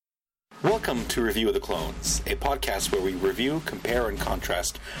Welcome to Review of the Clones, a podcast where we review, compare, and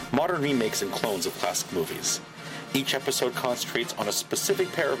contrast modern remakes and clones of classic movies. Each episode concentrates on a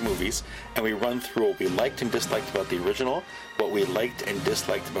specific pair of movies, and we run through what we liked and disliked about the original, what we liked and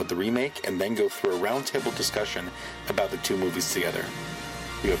disliked about the remake, and then go through a roundtable discussion about the two movies together.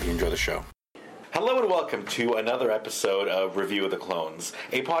 We hope you enjoy the show. Hello and welcome to another episode of Review of the Clones,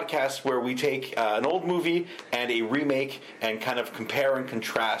 a podcast where we take an old movie and a remake and kind of compare and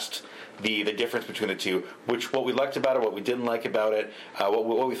contrast the difference between the two, what we liked about it, what we didn't like about it,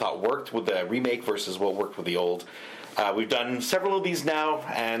 what we thought worked with the remake versus what worked with the old. We've done several of these now,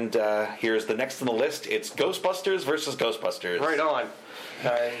 and here's the next on the list. It's Ghostbusters versus Ghostbusters. Right on.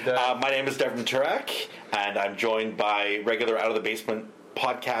 And, my name is Devin Turak, and I'm joined by regular Out of the Basement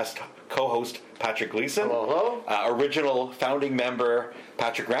podcast co-host Patrick Gleason. Hello. Original founding member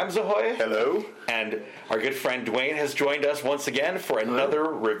Patrick Ramsahoy. Hello. And our good friend Dwayne has joined us once again for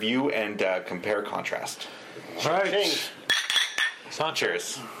another review and compare contrast. right.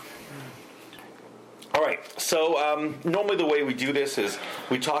 Cheers. All right, so normally the way we do this is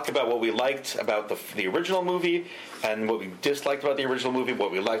we talk about what we liked about the original movie and what we disliked about the original movie,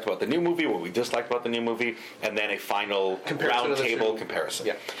 what we liked about the new movie, what we disliked about the new movie, and then a final round table comparison.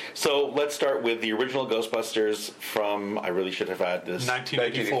 Yeah. So let's start with the original Ghostbusters from, I really should have had this.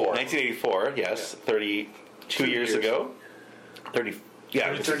 1984. 1984, yes, 32 years ago. 32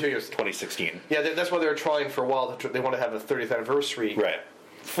 years. 2016. Yeah, that's why they were trying for a while. They want to have a 30th anniversary. Right.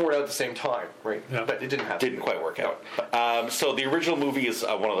 For it out at the same time, right? Yeah. But it didn't happen. Didn't quite work out. So the original movie is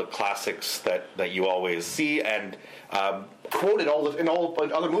one of the classics that you always see and Quoted in all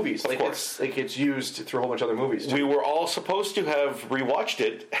other movies. Of course. It's used through a whole bunch of other movies too. we were all supposed to have rewatched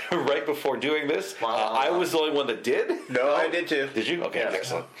it right before doing this. Wow. I was the only one that did. No, I did too. Did you? Okay, Yeah.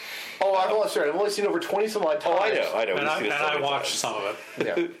 excellent. Oh, I've only seen over 20 some odd times. Oh, I know. And We've seen it so I many watched times. some of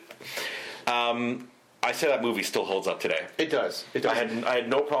it. Yeah, I say that movie still holds up today. it does. It I does. had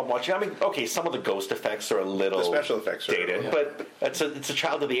no problem watching. I mean, okay, some of the ghost effects are a little The special effects are- dated, yeah. but it's a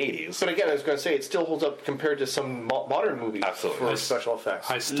child of the 80s. But again, I was going to say it still holds up compared to some modern movies Absolutely. for special effects.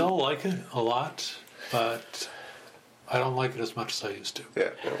 I still like it a lot, but I don't like it as much as I used to. Yeah.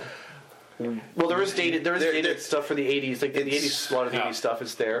 Well, there is dated there- stuff for the 80s. Like the 80s, a lot of the Yeah. 80s stuff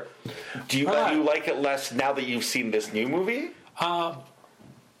is there. Do you like it less now that you've seen this new movie?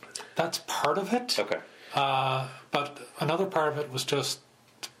 That's part of it. Okay. But another part of it was just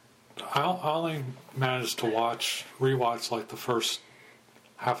I only managed to rewatch like the first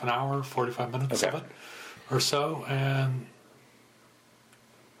half an hour, 45 minutes Okay. of it or so, and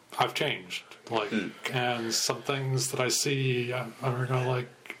I've changed. And some things that I see, I'm going to like.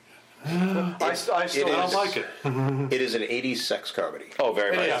 I still I don't like it. It is an 80s sex comedy. Oh,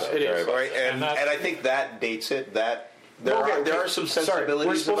 very much. is, so. it Very is. much. Right? And And that- I think that dates it. There are some Sorry, we're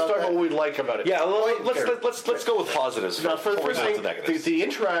sensibilities supposed to about talk about that. what we like about it. Yeah, well, Fair. let's go with positives Now, for the before we first go thing, to negatives. the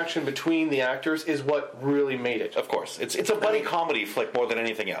interaction between the actors is what really made it. Of course, it's a buddy comedy flick more than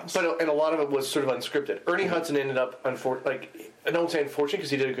anything else. And a lot of it was sort of unscripted. Ernie Hudson ended up, I don't say unfortunate because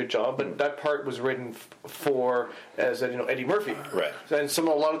he did a good job, but that part was written for as Eddie Murphy. Right. And a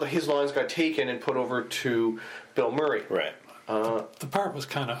lot of his lines got taken and put over to Bill Murray. Right. The part was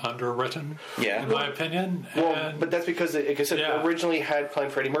kind of underwritten, Yeah. in my opinion. Well, and but that's because it, like I said, Yeah. originally had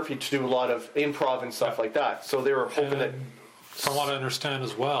planned for Eddie Murphy to do a lot of improv and stuff like that. So they were hoping that. from what I understand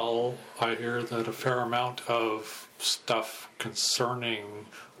as well, I hear that a fair amount of stuff concerning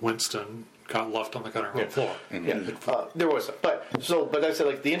Winston got left on the cutting room floor. Yeah, there was, but I said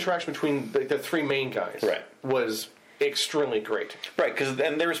like the interaction between the three main guys Right. was extremely great. Right, because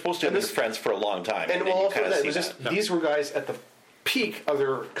they were supposed to have been this- friends for a long time. And then well, you also kinda that it see was just that. these were guys at the peak of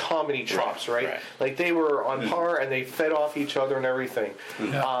their comedy chops, right? right. Like they were on par and they fed off each other and everything.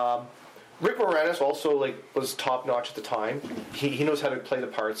 Yeah. Rick Moranis also was top notch at the time. He knows how to play the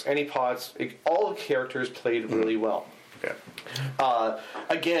parts. All the characters played really well. Yeah.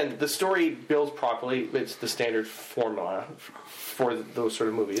 Again, the story builds properly. It's the standard formula for those sort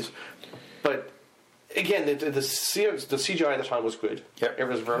of movies. But again, the CGI at the time was good. Yep. It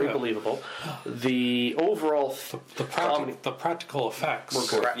was very believable. The overall comedy. The practical effects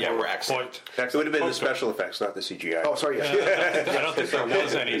Were good. Yeah, we're excellent. It would have been the special effects, not the CGI. Oh, sorry. Yeah. I don't think there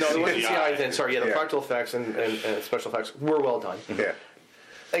was any No, there wasn't CGI. CGI then. Sorry. Yeah, the Yeah. practical effects and special effects were well done. Yeah.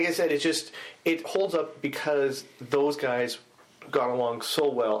 Like I said, it holds up because those guys got along so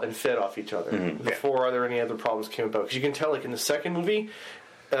well and fed off each other before any other problems came about. Because you can tell, like in the second movie,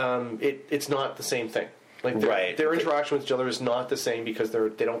 it's not the same thing. Like their interaction with each other is not the same because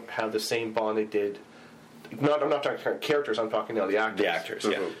they don't have the same bond they did I'm not talking characters. I'm talking now the actors. The actors,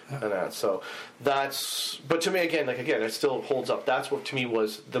 yeah. And that. So that's. But to me, again, it still holds up. That's what to me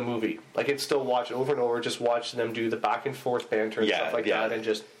was the movie. Like, it's still watch over and over. Just watching them do the back and forth banter and stuff like that, and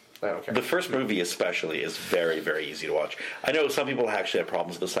just. I don't care. The first movie especially is very, very easy to watch. I know some people actually have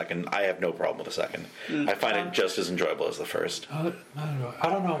problems with the second. I have no problem with the second. I find it just as enjoyable as the first. I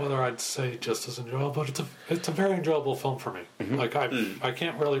don't know whether I'd say just as enjoyable, but it's a very enjoyable film for me. Like I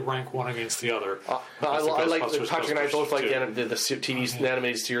can't really rank one against the other. I like Ghostbusters, Patrick and I both like Ghostbusters the TV the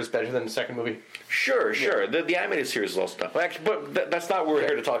animated series better than the second movie. Sure. The animated series is also tough. Actually, but that's not what we're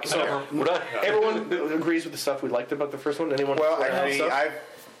here to talk about. Everyone agrees with the stuff we liked about the first one. Anyone? Well,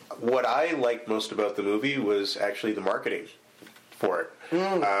 what I liked most about the movie was actually the marketing for it.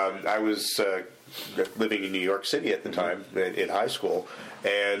 I was living in New York City at the time, in high school,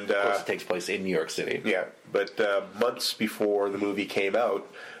 and Of course, it takes place in New York City. yeah, but months before the movie came out,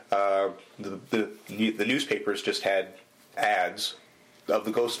 the newspapers just had ads of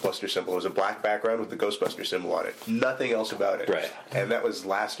the Ghostbuster symbol. It was a black background with the Ghostbuster symbol on it. Nothing else about it. Right. And that was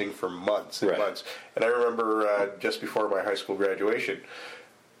lasting for months and Right. months. And I remember just before my high school graduation,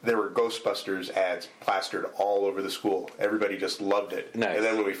 there were Ghostbusters ads plastered all over the school. Everybody just loved it. Nice. And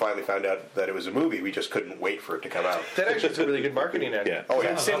then when we finally found out that it was a movie, we just couldn't wait for it to come out. That actually is a really good marketing ad. Yeah. Oh,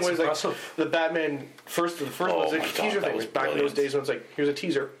 yeah. Same That's way as like impressive. the Batman the first Oh one's a my God, teaser that thing. was Back in those brilliant. days when it's like, here's a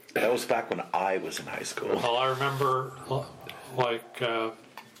teaser. That was back when I was in high school. Well, I remember,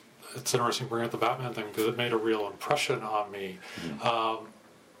 it's interesting bringing up the Batman thing because it made a real impression on me.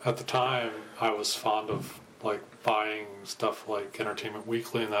 At the time, I was fond of buying stuff like Entertainment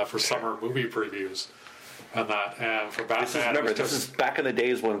Weekly and that for summer movie previews and that. And for Batman, This is back in the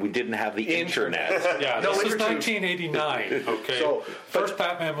days when we didn't have the internet. yeah, No, this is Intertube. 1989. Okay, So, first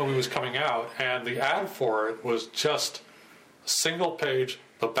Batman movie was coming out, and the ad for it was just a single page,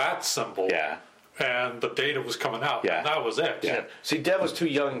 the bat symbol. Yeah. And the data was coming out. Yeah. And that was it. Yeah. See, Dev was too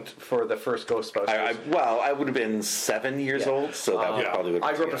young for the first Ghostbusters. I would have been 7 years old, so that Yeah. probably would.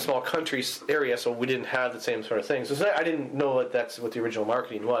 I grew up in a small country area, so we didn't have the same sort of things. So I didn't know that that's what the original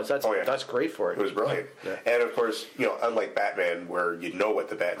marketing was. That's great for it. It was brilliant. Yeah. And of course, unlike Batman, where you know what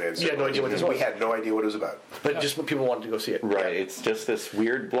the Batman You had no idea what this was. we had no idea what it was about. But just when people wanted to go see it. Right, it's just this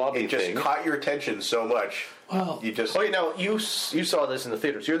weird blobby It just thing. caught your attention so much. Well, You just Oh, now you saw this in the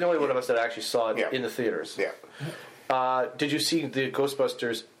theaters. You're the only one of us that actually saw it Yeah. in the theaters. yeah. Did you see the new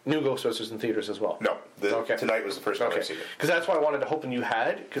Ghostbusters in theaters as well? No, Okay. tonight was the first time Okay, I've seen it. because that's why I wanted to hoping you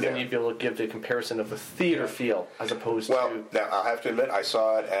had, because then Yeah. you'd be able to give the comparison of the theater feel as opposed Well, to. now I'll have to admit, I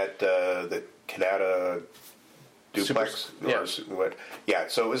saw it at the Canada Duplex. Yeah. What? Yeah.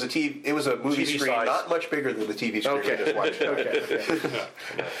 So it was it was a movie TV screen, size. not much bigger than the TV screen Okay. I just watched. Okay.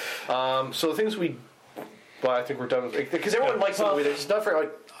 So the things I think we're done with, because everyone likes the movie. It's not for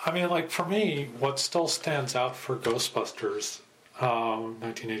for me, what still stands out for Ghostbusters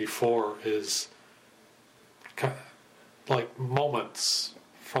 1984 is moments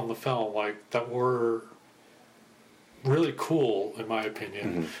from the film that were really cool, in my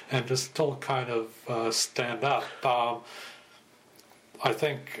opinion, and just still kind of stand up. I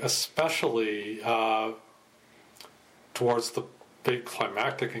think especially towards the big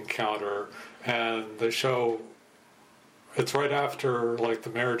climactic encounter, and they show it's right after the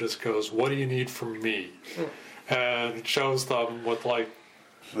mayor just goes, "What do you need from me?" And it shows them with The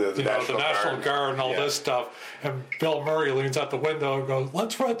National Guard and all this stuff, and Bill Murray leans out the window and goes,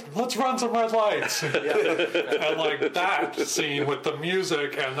 "Let's run some red lights," and that scene with the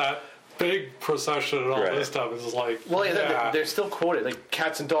music and that big procession and all this stuff is they're still quoted like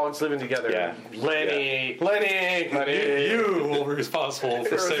cats and dogs living together. Yeah. Lenny. You will be responsible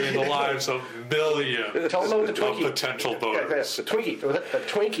for saving the lives of millions Tell them about the of Twinkie. potential Yeah, voters. the Twinkie. The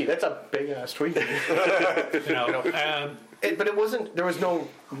Twinkie. That's a big ass Twinkie. And But it wasn't. There was no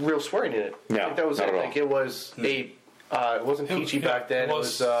real swearing in it. No, I think that was not it. at all. Like it was it wasn't PG back then. It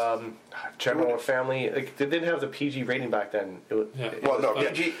was general family. Like, they didn't have the PG rating back then. Well, no,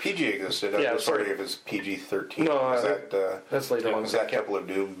 PG existed. Yeah, I was sorry. wondering if it was PG-13. No, was that, that's later on. Was that Temple of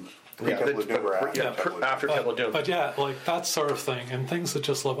Doom? Yeah, Temple of Doom or after? yeah, Temple of Doom? after Temple of Doom. But that sort of thing, and things that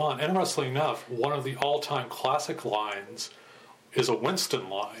just live on. Interestingly enough, one of the all-time classic lines is a Winston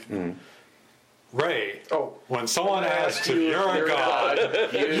line. Ray, when someone asks if you're a god,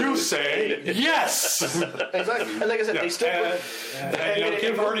 you say yes. Exactly. And like I said, they still. And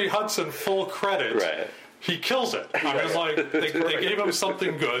give Ernie Hudson full credit. Right. He kills it. I mean, they gave him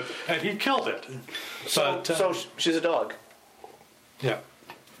something good, and he killed it. So she's a dog. Yeah.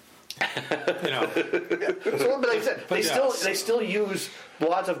 So, but like I said, they still use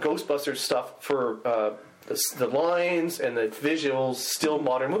lots of Ghostbusters stuff for the lines and the visuals still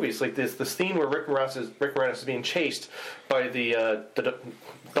modern movies. Like the scene where Rick Moranis is being chased by the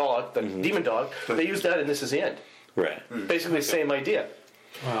dog, the demon dog. They used that in This Is the End. Right. Basically the same idea.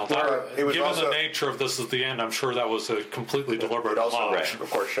 Well, it was given also, the nature of This Is the End, I'm sure that was a completely deliberate it also, homage. of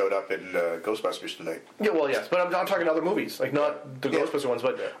course, showed up in Ghostbusters tonight. Yeah, well, yes, but I'm talking other movies, like not the Ghostbuster ones,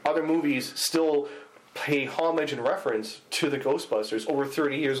 but other movies still pay homage and reference to the Ghostbusters over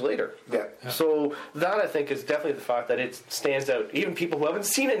 30 years later. Yeah. So that, I think, is definitely the fact that it stands out. Even people who haven't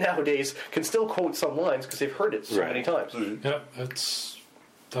seen it nowadays can still quote some lines because they've heard it so many times. Yeah, it's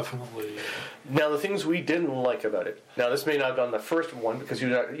definitely. Now, the things we didn't like about it. Now, this may not have been the first one because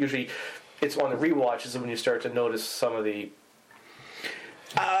usually it's on the rewatches when you start to notice some of the.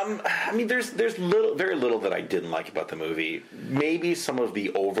 I mean, there's very little that I didn't like about the movie. Maybe some of the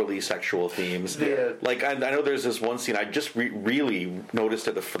overly sexual themes. Yeah. Like I know there's this one scene I just really noticed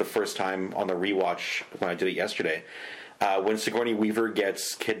it for the first time on the rewatch when I did it yesterday. When Sigourney Weaver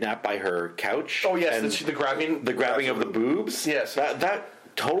gets kidnapped by her couch. Oh yes, and the grabbing of the boobs. Yes, that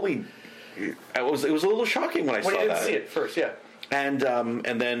totally. It was a little shocking when I saw that. When you didn't see it first, yeah. And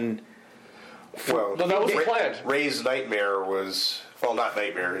then. Well, No, that was planned. Ray's nightmare was not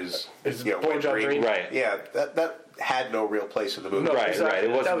nightmare. His blowjob dream. Right. Yeah, that had no real place in the movie. No, Right, exactly. right. It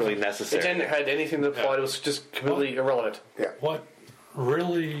wasn't That was- really necessary. It didn't have anything to the plot. It was just completely irrelevant. Yeah. What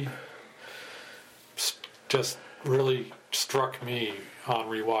really just really struck me on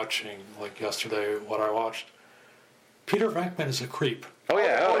rewatching, like yesterday, what I watched, Peter Venkman is a creep. Oh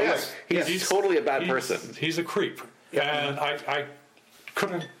yeah. Oh, yes. He's totally a bad person. He's a creep. And I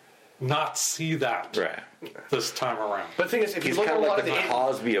couldn't not see that this time around. But the thing is, if He's you look at kind a of lot like of the the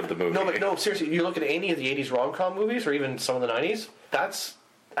Cosby of the movie. no, seriously, you look at any of the '80s rom-com movies, or even some of the '90s. That's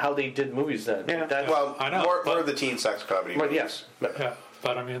how they did movies then. Yeah. Well, I know, more but- of the teen sex comedy. But yes, Yeah,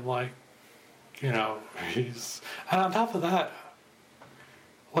 but I mean, like, he's... And on top of that,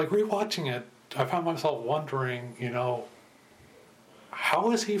 like, rewatching it, I found myself wondering,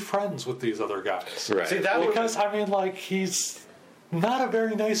 how is he friends with these other guys? Right. See, that Because, I mean, like, he's not a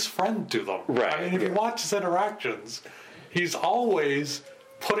very nice friend to them. Right, I mean, if you watch his interactions, he's always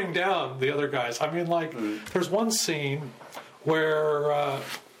putting down the other guys. I mean, like, there's one scene where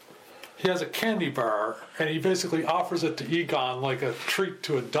he has a candy bar, and he basically offers it to Egon like a treat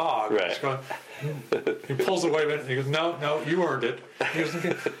to a dog. Right. He's going, he pulls away a minute, and he goes, no, you earned it. He goes,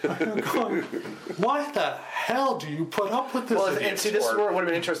 I'm going, why the hell do you put up with this? well, idiot? and see, this is where it would have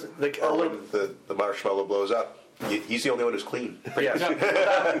been interesting. Like a Or little, when the marshmallow blows up. He's the only one who's clean. yeah.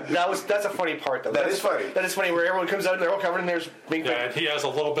 That's a funny part though. That is funny. That is funny where everyone comes out and they're all covered and there's big. Yeah, and he has a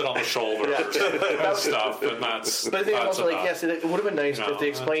little bit on the shoulder and stuff, and that's. But I think that's also about. yes, it would have been nice if they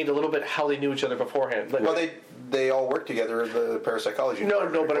explained a little bit how they knew each other beforehand. Like, Well, they all work together in the parapsychology. no,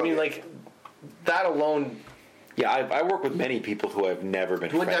 department. but I mean like that alone Yeah, I work with many people who I've never been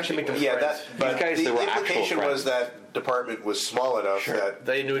wouldn't friendly actually make them with. Yeah, friends. but guys, the they were actual implication friends. was that department was small enough that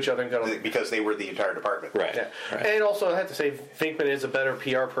They knew each other and got on. because they were the entire department. Right. Yeah. Right. And also, I have to say, Finkman is a better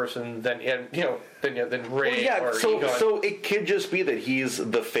PR person than than Ray Yeah, or so Egon. so it could just be that he's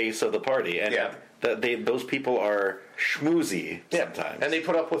the face of the party, and Yeah. that those people are schmoozy sometimes. and they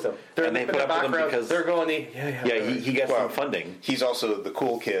put up with him. They're And they in put the up with him background. because- They're going. he gets Well, some funding. He's also the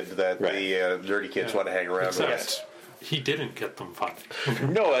cool kid that Right. the nerdy kids want to hang around Except with. he didn't get them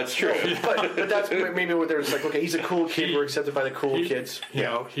funding. No, that's true. but that's maybe what there's like. Okay, he's a cool kid. We're accepted by the cool He- kids.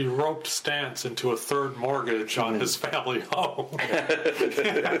 He roped Stantz into a third mortgage on his family home.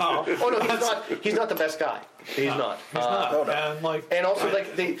 Oh no, he's not the best guy. He's not. He's not. no. And like, And also, I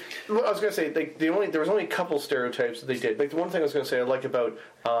was going to say, there was only a couple stereotypes that they did. Like the one thing I was going to say I like about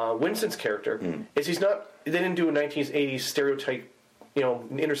Winston's character is he's not. They didn't do a 1980s stereotype,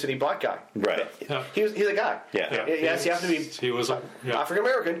 inner city black guy. Right. yeah. He's a guy. Yeah. Yes, you have to be He was a African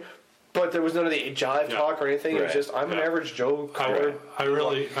American, but there was none of the jive talk or anything. It was Right. just I'm an Yeah. average Joe colored. I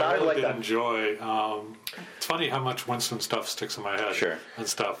really like did that. enjoy. It's funny how much Winston stuff sticks in my head Sure. and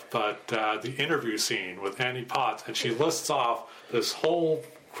stuff. But the interview scene with Annie Potts, and she lists off this whole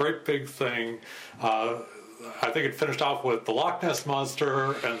great big thing. I think it finished off with the Loch Ness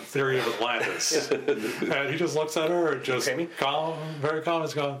Monster and the Theory of Atlantis. And he just looks at her and just Okay. calm, very calm,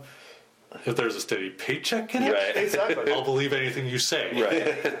 is going, if there's a steady paycheck in it, Right. Exactly. I'll believe anything you say.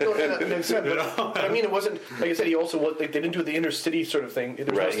 Right. No, that makes sense. But I mean, it wasn't like I said. He also they didn't do the inner city sort of thing. There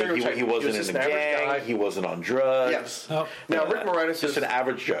was no Right. stereotype. He wasn't was in just a an average gang. guy. He wasn't on drugs. Yes. No. Now Rick Moranis Just is an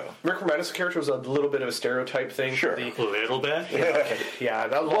average Joe. Rick Moranis' character was a little bit of a stereotype thing. Sure. The, A little bit. yeah,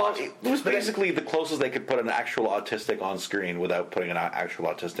 that was. Well, it was basically the closest they could put an actual autistic on screen without putting an actual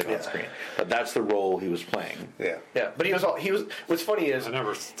autistic on screen. But that's the role he was playing. Yeah. Yeah, but he was. What's funny is I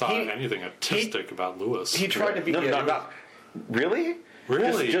never thought anything being autistic about Lewis. He tried to be. No, not really.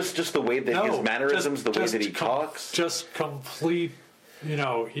 Really? Just the way that his mannerisms, the way that he talks. Just complete. You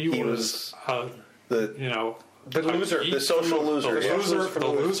know, he was the you know. The loser, the social loser, The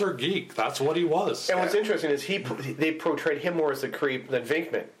loser geek. That's what he was. And what's interesting is they portrayed him more as the creep than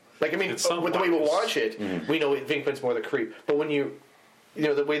Venkman. Like, I mean, with the way we watch it, we know Venkman's more the creep. But when you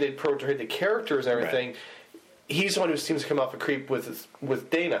know, the way they portrayed the characters and everything, he's the one who seems to come off a creep with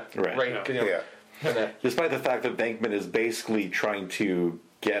Dana, right? Yeah. You know, Despite the fact that Venkman is basically trying to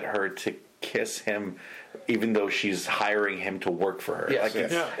get her to kiss him, even though she's hiring him to work for her. Yes.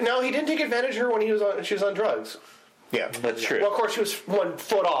 Like, No, he didn't take advantage of her when she was on drugs. Yeah, that's true. Well, of course, she was 1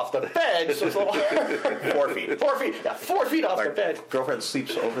 foot off the bed, so it's a little 4 feet. 4 feet. Yeah, 4 feet off the bed. Girlfriend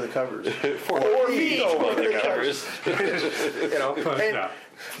sleeps over the covers. 4 feet over the covers. You know,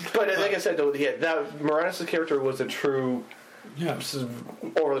 but like I said, though, that Moranis' character was a true,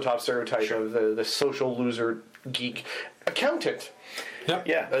 over the top stereotype of the social loser geek accountant. Yep.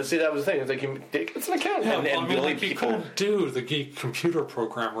 Yeah. See, that was the thing. It's like it's an accountant. Yeah, and I mean, really like you couldn't do the geek computer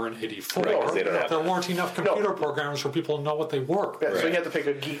programmer in '84. Right, 'cause they don't have There weren't enough computer programs for people to know what they were. Yeah, so you had to pick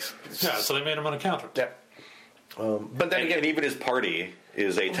a geek. Yeah, so they made him an accountant. Yeah. But then again, and even his party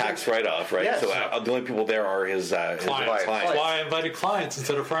is a tax write-off, right? Yes. So the only people there are his clients. That's why I invited clients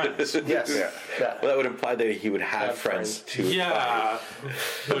instead of friends. yes. Yeah. Yeah. Well, that would imply that he would have friends too. Yeah.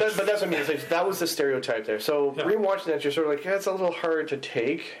 But that's what I mean. It's like, that was the stereotype there. So rewatching that, you're sort of like, it's a little hard to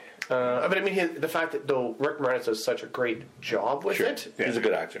take. But I mean, the fact that though Rick Moranis does such a great job with it, He's a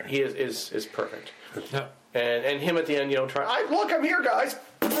good actor. he is perfect. Yeah. And him at the end, you know, look, I'm here, guys.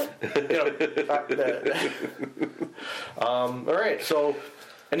 All right. So,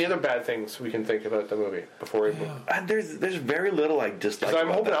 any other bad things we can think about the movie before we? And there's very little I dislike. I'm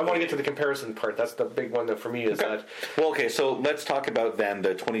hoping I want to get to the comparison part. That's the big one that for me is that. Well, okay, so let's talk about then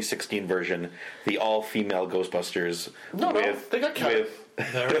the 2016 version, the all-female Ghostbusters. No, they got cut.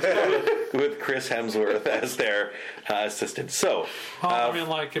 With Chris Hemsworth as their assistant. So, I mean,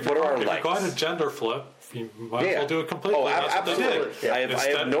 like, if what you're are our going likes? to gender flip, you might as well do it completely. Oh, That's what they absolutely. did.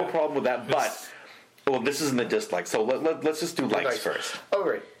 I have no problem with that, but this isn't the dislike. So let's just do likes first. Oh,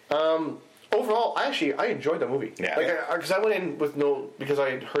 great. Overall, I enjoyed the movie. Yeah. Because I went in with because I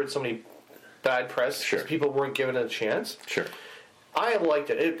had heard so many bad press. Sure. People weren't given it a chance. Sure. I liked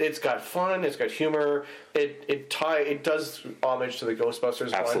it. It's got fun. It's got humor. It does homage to the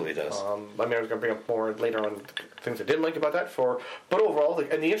Ghostbusters. Absolutely does. I mean, I was going to bring up more later on things I didn't like about that. But overall,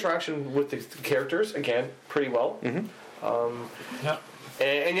 and the interaction with the characters again pretty well. Mm-hmm.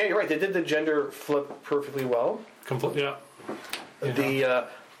 And yeah, you're right. They did the gender flip perfectly well. Yeah. The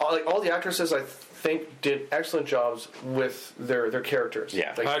all the actresses I think did excellent jobs with their characters.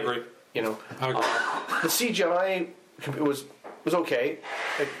 Yeah, I agree. You know, I agree. the CGI was okay.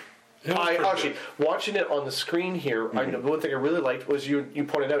 I actually watching it on the screen here. The one thing I really liked was you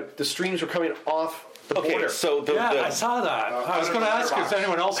pointed out the streams were coming off the border. So I saw that. I was going to ask if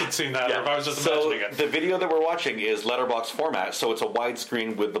anyone else had seen that, or if I was just imagining it. The video that we're watching is letterbox format, so it's a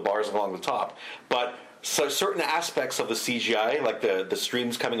widescreen with the bars along the top. But certain aspects of the CGI, like the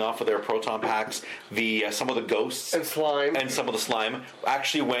streams coming off of their proton packs, some of the ghosts and slime, and some of the slime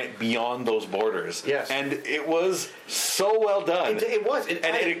actually went beyond those borders. Yes, and it was so well done. It was,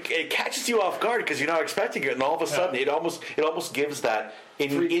 it catches you off guard because you're not expecting it, and all of a sudden it almost gives that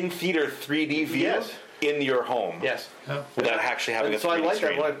in theater 3D view. Yes. In your home, yes, without actually having a 3D so I like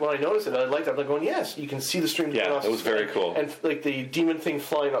screen. that when I noticed it. I liked that. I'm like going, yes, you can see the stream. Yeah, off it was very cool. And like the demon thing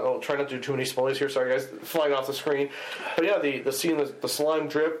flying. I'll try not to do too many spoilers here. Sorry, guys, flying off the screen. But yeah, the scene, the slime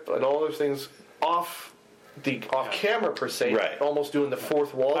drip, and all those things off camera per se, right? Almost doing the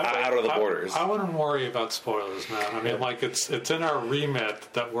fourth wall out of the borders. I wouldn't worry about spoilers, man. I mean, like it's in our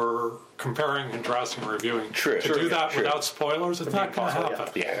remit that we're comparing, contrasting, reviewing. True. To do that without spoilers, it's not going to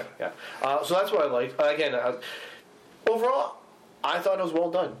happen. Yeah. So that's what I liked. Again, overall, I thought it was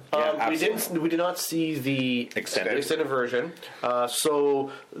well done. We did not see the extended version.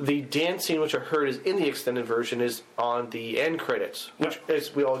 So the dance scene, which I heard is in the extended version, is on the end credits, which,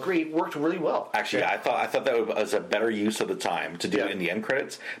 as we all agree, worked really well. Actually, I thought that was a better use of the time to do it in the end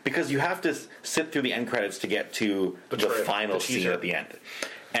credits, because you have to sit through the end credits to get to the final scene at the end.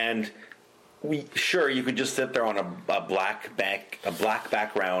 And you could just sit there on a black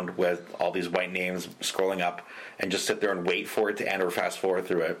background with all these white names scrolling up, and just sit there and wait for it to end or fast forward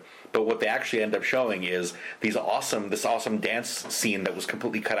through it. But what they actually end up showing is this awesome dance scene that was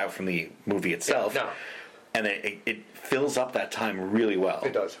completely cut out from the movie itself, and it fills up that time really well.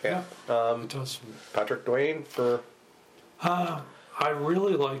 It does. Yeah. It does. Patrick Dwayne for. I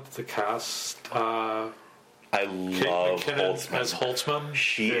really liked the cast. I Kate love McKinnon Holtzman. as Holtzman.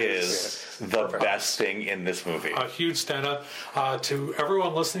 She is the best thing in this movie. A huge stand-up. To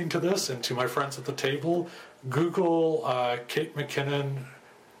everyone listening to this and to my friends at the table, Google Kate McKinnon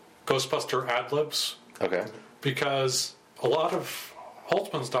Ghostbuster ad-libs, Okay. because a lot of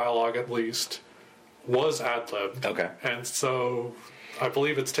Holtzman's dialogue, at least, was ad-libbed. Okay. And so I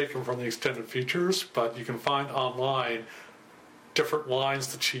believe it's taken from the extended features, but you can find online different lines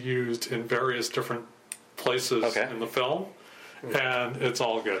that she used in various different places Okay. in the film, and it's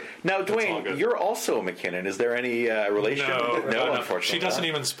all good. Now, It's all Dwayne, good. you're also a McKinnon. Is there any relation? No, unfortunately. she doesn't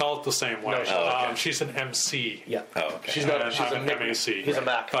even spell it the same way. No, she doesn't. okay. She's an MC. Yeah. Oh, okay. She's not. And She's I'm a an MAC. He's a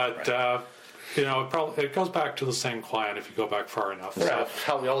Mac. But it goes back to the same client if you go back far enough. Right. So That's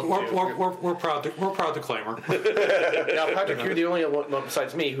how we all do. we're proud to claim her. Now, Patrick, you're the only one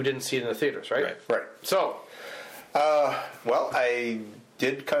besides me who didn't see it in the theaters, right? Right. So, Well, I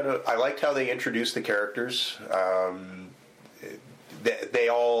did I liked how they introduced the characters. They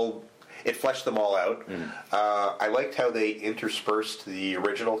all, it fleshed them all out. I liked how they interspersed the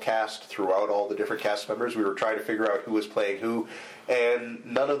original cast throughout all the different cast members. We were trying to figure out who was playing who, and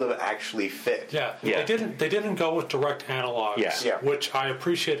none of them actually fit. Yeah. Yeah. They didn't go with direct analogs, Yeah. which I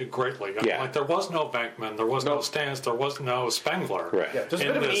appreciated greatly. Yeah. Like there was no Venkman, there was no Stans, there was no Spengler. Right. yeah, there's a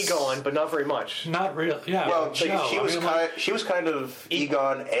In bit of an this- Egon, but not very much. Not really. Yeah. Well, she no, was I mean, like, she was kind of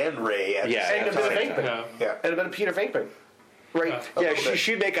Egon and Ray at Yeah. the And a same bit of time. Venkman. Yeah. Yeah. And a bit of Peter Venkman. Right. Yeah,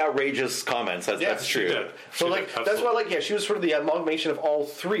 she'd make outrageous comments. That's she true. did. So She like did, that's absolutely. what I like. Yeah, she was sort of the amalgamation of all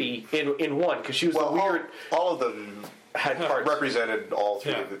three in one because she was Well, the weird. all of them Had parts. represented all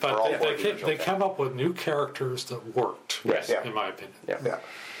three. Yeah, or but all they, four they, of the came, original they cast. came up with new characters that worked, Yes. Yeah. in my opinion. Yeah. Yeah.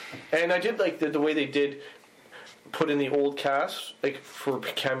 And I did like the way they did put in the old cast, like for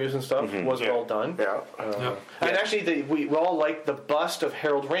cameos and stuff, was Yeah. well done. Yeah. Yeah. And actually, we all liked the bust of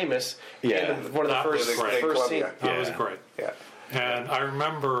Harold Ramis Yeah. in one of the That first was great. first Columbia. scenes. That was Yeah. great. Yeah. And I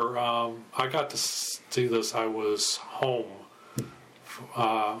remember I got to see this. I was home.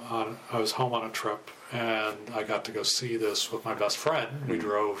 I was home on a trip, and I got to go see this with my best friend. We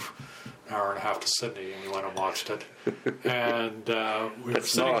drove an hour and a half to Sydney, and we went and watched it. And we were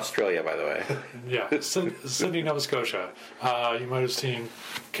That's not sitting, Australia, by the way. yeah, Sydney, Nova Scotia. You might have seen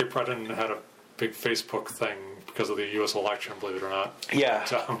Cape Breton had a big Facebook thing because of the U.S. election, believe it or not. Yeah.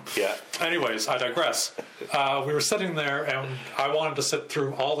 Yeah. Anyways, I digress. We were sitting there, and I wanted to sit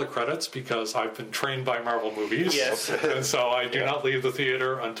through all the credits because I've been trained by Marvel movies. Yes. And so I do not leave the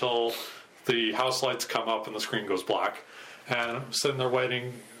theater until the house lights come up and the screen goes black. And I'm sitting there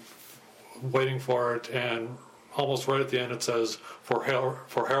waiting for it, and almost right at the end it says, for Harold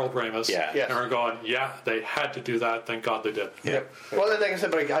Ramis. Yeah. Yes. And we're going, yeah, they had to do that. Thank God they did. Yeah. Well, then, like I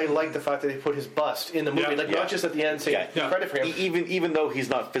said, but I like the fact that they put his bust in the movie, Yeah. like Yeah. not just at the end saying Yeah. credit for him. Even though he's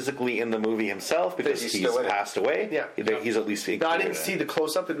not physically in the movie himself because He's he's still in it. passed away, Yeah. he's at least. No, I didn't see the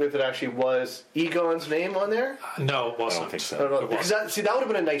close up if it actually was Egon's name on there. No, it wasn't. I don't think so. I don't know. It Because wasn't. that would have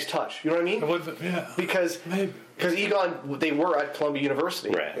been a nice touch. You know what I mean? It would, yeah. Because Maybe. Egon, they were at Columbia University.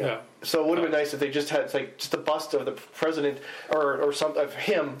 Right. Yeah. So it would have been nice if they just had like just a bust of the president or some of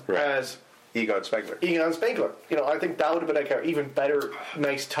him Right. as Egon Spengler. Egon Spengler. You know, I think that would have been like an even better,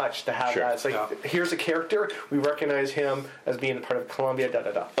 nice touch to have Sure. that. It's like, Yeah. here's a character, we recognize him as being a part of Columbia, da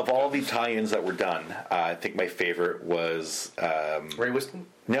da da. Of all the tie-ins that were done, I think my favorite was Ray Wiston?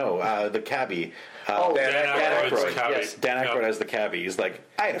 the cabbie. Dan Aykroyd's Aykroyd. cabbie. Yes. Dan Aykroyd Yeah. as the cabbie. He's like,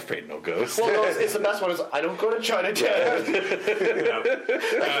 I ain't afraid of no ghosts. Well, no, it's the best one. Is I don't go to Chinatown.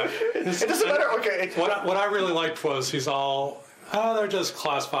 It doesn't matter. Okay. What I really liked was he's all, they're just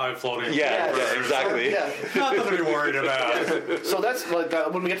class 5 floating. yeah, Yes. exactly. Yeah. Nothing to be worried about. So that's like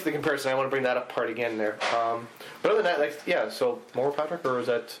when we get to the comparison, I want to bring that up part again there. But other than that, like, yeah. So more Patrick, or is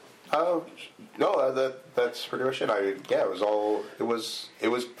that? No, that's pretty much it. It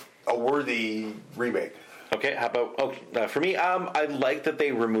was a worthy remake. Okay, how about for me? I like that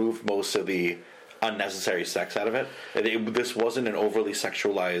they removed most of the unnecessary sex out of it. This wasn't an overly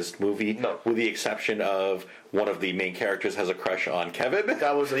sexualized movie, No. with the exception of one of the main characters has a crush on Kevin.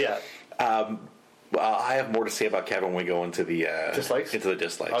 That was yeah. I have more to say about Kevin when we go into the Dislikes? Into the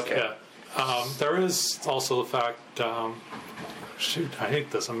dislikes. Okay. Yeah. There is also the fact, shoot, I hate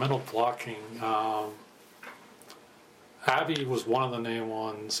this, I'm mental blocking. Abby was one of the named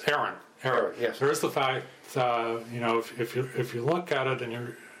ones. Aaron. Yes. There is the fact, if you look at it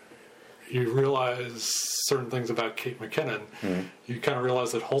and you realize certain things about Kate McKinnon, you kind of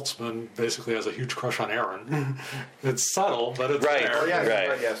realize that Holtzman basically has a huge crush on Aaron. It's subtle, but it's Right. there. Oh, yeah,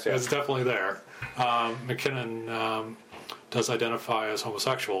 Right. Yes. It's definitely there. McKinnon does identify as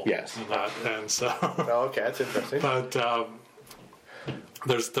homosexual. Yes. In that, and so. Oh, okay, that's interesting. But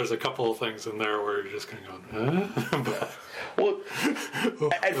there's a couple of things in there where you're just kind of going, huh? Well,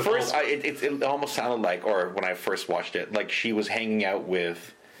 at first, it almost sounded like, or when I first watched it, like she was hanging out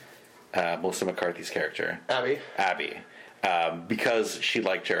with Melissa McCarthy's character, Abby, because she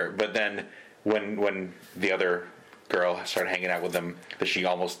liked her. But then when the other girl started hanging out with them, that she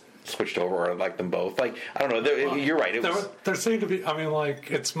almost switched over or liked them both. Like, I don't know. You're right. There seemed to be. I mean,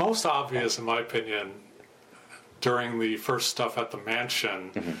 like, it's most obvious, in my opinion, during the first stuff at the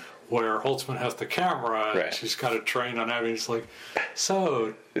mansion. Mm-hmm. Where Holtzman has the camera, and she's got a train on Abby. He's like,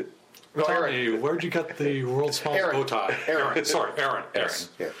 so, tell me, where'd you get the world's smallest bow tie? Aaron. Sorry, Aaron. Yes.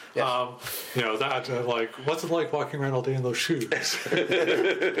 Yeah. Yes. You know, that, like, what's it like walking around all day in those shoes?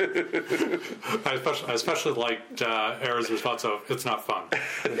 I especially liked Aaron's response of, it's not fun.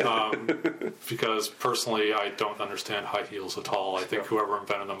 Because, personally, I don't understand high heels at all. I think whoever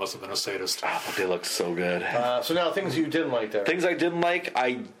invented them must have been a sadist. Oh, but they look so good. So now, things you didn't like there. Things I didn't like.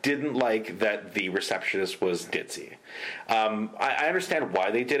 I didn't like that the receptionist was ditzy. I understand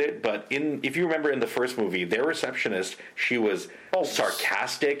why they did it, but if you remember in the first movie, their receptionist, she was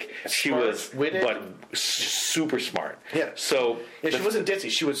sarcastic. She was witted, but super smart. Yeah. So she wasn't ditzy.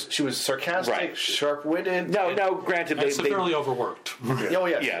 She was sarcastic, sharp-witted. No. Granted, they severely overworked. Oh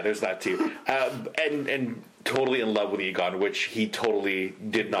yeah. Yeah, there's that too. And totally in love with Egon, which he totally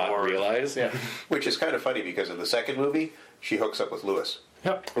did not realize. Yeah. Which is kind of funny because in the second movie, she hooks up with Lewis.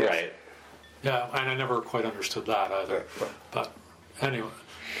 Yep. Yes. Right. Yeah, and I never quite understood that either. But anyway.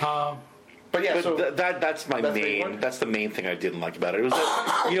 But yeah, so that's the main thing I didn't like about it. It was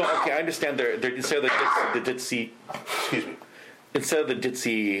that, okay, I understand they're instead of the ditzy, excuse me, instead of the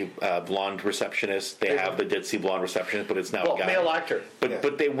ditzy blonde receptionist, they have the ditzy blonde receptionist, but it's now a guy. Male actor.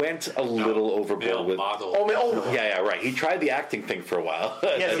 But they went a little overboard with model. Yeah, right. He tried the acting thing for a while.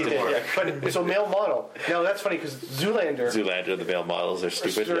 Yes, he did. Yeah. But so male model. Now that's funny because Zoolander, the male models are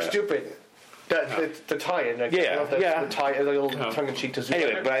stupid. They're stupid. The tie-in, the tie, a little tongue-in-cheek to Zoolander.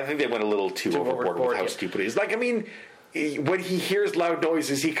 Anyway, but I think they went a little too overboard with how stupid he is. Like, I mean, when he hears loud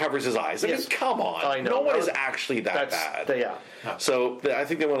noises, he covers his eyes. I mean, come on. I know. No one is actually that bad. So I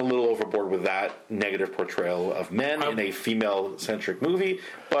think they went a little overboard with that negative portrayal of men in a female-centric movie,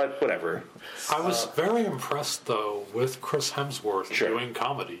 but whatever. I was very impressed, though, with Chris Hemsworth doing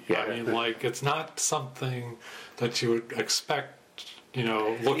comedy. Yeah. I mean, like, it's not something that you would expect.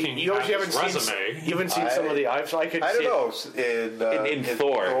 Looking at his resume. You haven't seen some of the... I don't know. In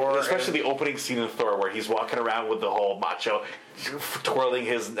Thor, especially the opening scene in Thor where he's walking around with the whole macho, twirling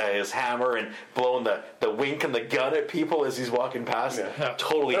his hammer and blowing the wink and the gun at people as he's walking past. Yeah.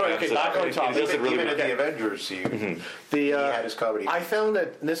 Totally. Back on top. Even in the Avengers, he had his comedy. I found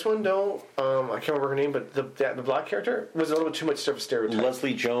that this one, though, I can't remember her name, but the black character was a little bit too much of a stereotype.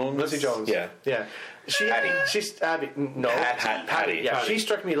 Leslie Jones. Yeah. She's Abby. No, Patty. Yeah, she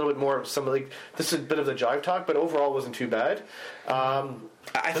struck me a little bit more. This is a bit of the jive talk, but overall wasn't too bad.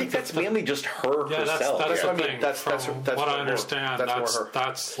 I think that's mainly just her herself. That's what the I mean. thing. That's what I understand.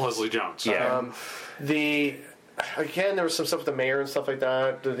 That's Leslie Jones. Yeah. Again, there was some stuff with the mayor and stuff like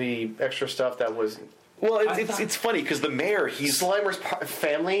that. The extra stuff that was. Well, it's funny because the mayor, he's Slimer's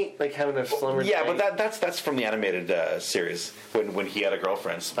family, like having a Slimer. Yeah, thing. But that's from the animated series when he had a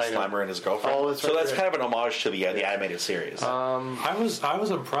girlfriend, Slimer and his girlfriend. Oh, that's kind of an homage to the animated series. I was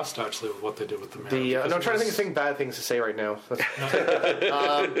impressed actually with what they did with the mayor. I'm trying to think bad things to say right now.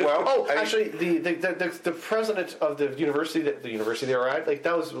 Actually, the president of the university they were at, like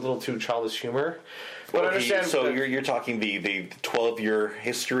that was a little too childish humor. But I understand. So you're talking the 12-year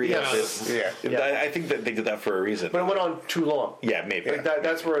history of this. Yeah. I think that they did that for a reason. But it went on too long. Yeah, maybe. Like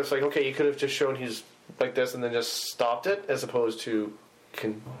that's where it's like, okay, you could have just shown he's like this and then just stopped it, as opposed to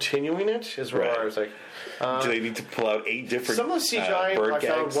continuing it. Is where I was like, do they need to pull out 8 different? Some of the CGI I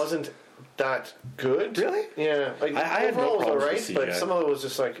found wasn't that good. Really? Yeah. Like I had no problems with CGI. But some of it was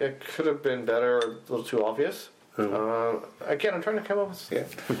just like it could have been better, or a little too obvious. Again, I'm trying to come up with. Yeah.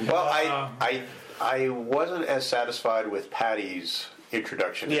 Well, I wasn't as satisfied with Patty's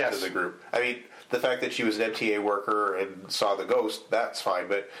introduction into the group. I mean, the fact that she was an MTA worker and saw the ghost, that's fine,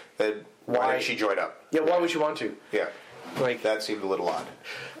 but then why did she join up? Yeah, why would she want to? Yeah. Like that seemed a little odd.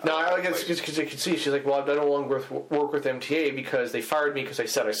 No, I guess because you could see she's like, well, I no longer work with MTA because they fired me because I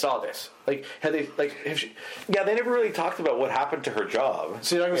said I saw this. Like, had they Yeah, they never really talked about what happened to her job.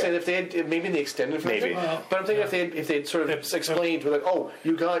 So you're not going to say that if they had maybe in the extended version, but I'm thinking if they'd sort of explained, like, oh,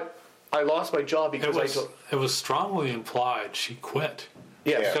 I lost my job because it was strongly implied she quit.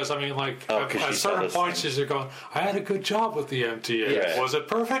 Yeah. Because, I mean, like, Oh, 'cause at she saw certain this points, thing. you're going, I had a good job with the MTA. Yeah. Was it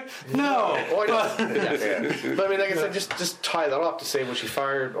perfect? No. Oh, I know. Yeah. But I mean, like I said, just tie that off to say, was she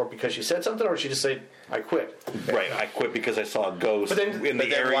fired or because she said something, or she just said, I quit. Right, I quit because I saw a ghost But then- in but the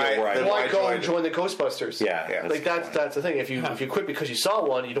then area why- where I then was. Why go join and join the Ghostbusters? Yeah, Like that's the thing. If you quit because you saw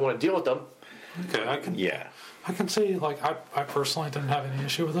one, you don't want to deal with them. Okay, I can see, like, I personally didn't have any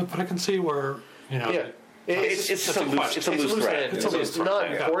issue with it, but I can see where, you know. Yeah. It's just a loose, it's a loose thread. end. It's a loose It's not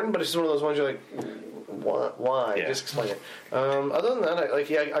thread, yeah. important, but it's just one of those ones you're like, why? Yeah. Just explain it. Other than that,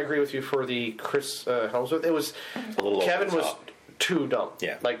 I agree with you for the Chris Hemsworth. It was A little Kevin over the was top. too dumb.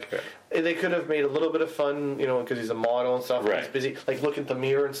 Yeah. They could have made a little bit of fun, because he's a model and stuff. And he's Right. busy, like looking at the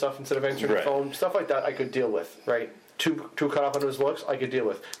mirror and stuff instead of answering the Right. phone. Stuff like that, I could deal with. Right. Too caught up on his looks, I could deal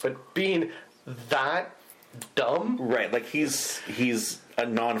with. But being that dumb. Right, like he's a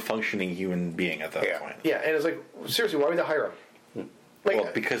non-functioning human being at that point. Yeah, and it's like, seriously, why would they hire him? Like,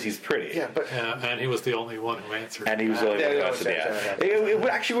 Well, because he's pretty. yeah, but Yeah, and he was the only one who answered. And he was the only one who Yeah, answered, yeah. It would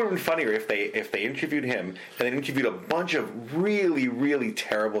actually would have been funnier if they interviewed him and then interviewed a bunch of really, really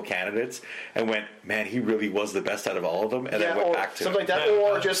terrible candidates and went, man, he really was the best out of all of them, and then went or back to something him. like that, Yeah,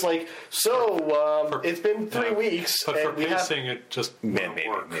 or but- just like, it's been 3 weeks, But for and we have. pacing, it just wouldn't Maybe.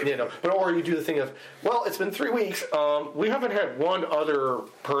 work. But or you do the thing of, well, it's been 3 weeks. We haven't had one other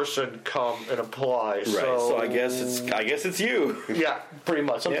person come and apply. Right, So, so I guess it's you. yeah, pretty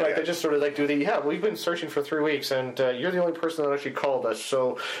much something Yeah. like that. Just sort of like do the we've been searching for 3 weeks, and you're the only person that actually called us,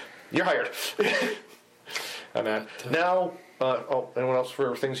 so you're hired. And now, anyone else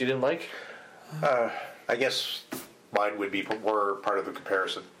for things you didn't like? I guess mine would be more part of the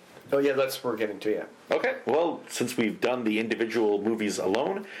comparison. Oh yeah, we're getting to yeah. Okay, well, since we've done the individual movies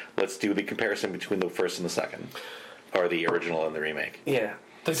alone, let's do the comparison between the first and the second, or the original and the remake. Yeah.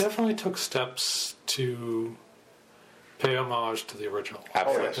 They definitely took steps to pay homage to the original.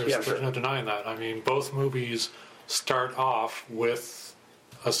 Absolutely. There's no denying that. I mean, both movies start off with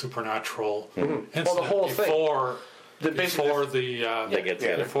a supernatural incident Well, the whole thing. before They get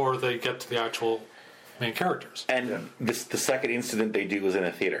together. before they get to the actual main characters. And the second incident they do was in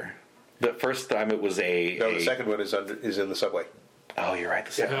a theater. The first time it was No, the second one is in the subway. Oh, you're right.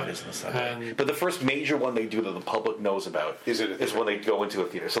 The second Yeah. one is in the subway. And- But the first major one they do that the public knows about Is when they go into a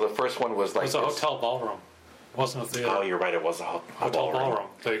theater. So the first one was It like was a this- hotel ballroom. It wasn't a theater. Oh, you're right. It was a Hotel ballroom.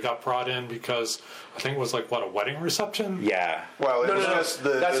 They got brought in because I think it was like a wedding reception. Yeah. Well, it No, was no, no. just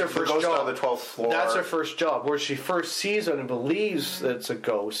That's the her first ghost job. on the 12th floor. That's her first job, where she first sees it and believes that it's a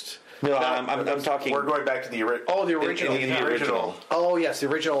ghost. No, I'm talking. We're going back to the original. Oh, the original. In the original. Oh yes, the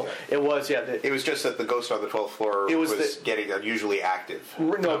original. It was It was just that the ghost on the 12th floor It was, was getting unusually active.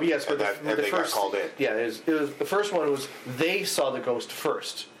 no, yes, but And the they got first called in. Yeah, it was the first one was they saw the ghost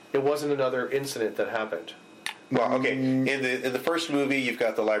first. It wasn't another incident that happened. Well, okay. In the first movie, you've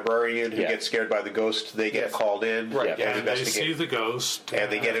got the librarian who Yeah. gets scared by the ghost. They get Yes. called in Right, and yeah. And they see investigate. the ghost.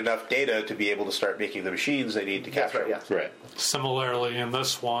 And they get enough data to be able to start making the machines they need to That's capture. right. Yes. Right. Similarly, in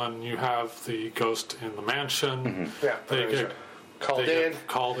this one, you have the ghost in the mansion. Yeah. They get Called they in. get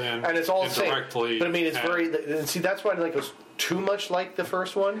called in, And it's all the same. indirectly. But I mean, it's and- very. And see, that's why it was too much like the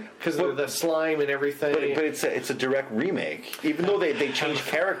first one because of the slime and everything. But it's a direct remake. Even though they change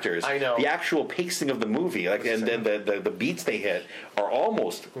characters, I know. the actual pacing of the movie, and then the beats they hit are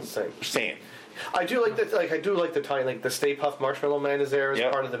almost same. I do like that. Like I do like the tiny, like the Stay Puft Marshmallow Man is there as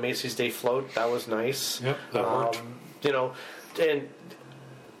Yep. part of the Macy's Day float. That was nice. Yep, that worked. And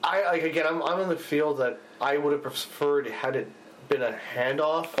I like again. I'm in the field that I would have preferred had it been a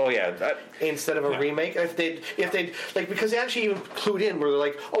handoff Oh yeah, instead of a Yeah. remake. If they'd like because they actually even clued in where they're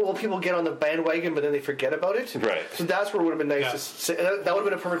like, oh well, people get on the bandwagon, but then they forget about it. Right. So that's where it would have been nice Yeah. to say. That would have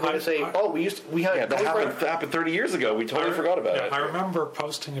been a perfect way to say, we had. that happened 30 years ago. We totally forgot about Yeah, it. I remember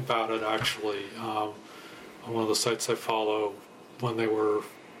posting about it actually on one of the sites I follow when they were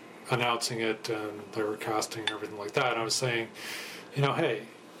announcing it and they were casting and everything like that. And I was saying, hey,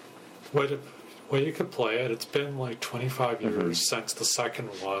 way you could play it. It's been like 25 years since the second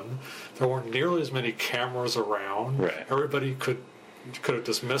one. There weren't nearly as many cameras around. Right. Everybody could have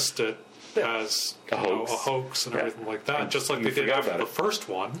dismissed it as A hoax. a hoax and Yeah. everything like that, And just like you they did forgot after about the it. first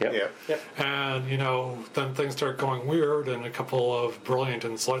one. Yep. Yeah. Yeah. And, then things start going weird, and a couple of brilliant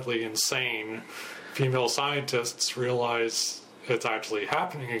and slightly insane female scientists realize it's actually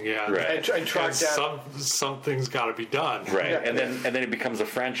happening again. Right. And track down. Something's got to be done. Right, Yeah. and then it becomes a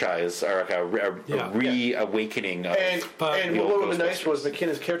franchise or like a Yeah. reawakening of And But- and the what old would have been nice Ghostbusters. was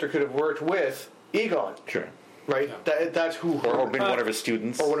McKinnon's character could have worked with Egon. Sure. right? Yeah. That's who her. Or been one of his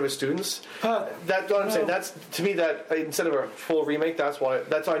students. Or one of his students. That's what I'm saying. That's to me that instead of a full remake, that's why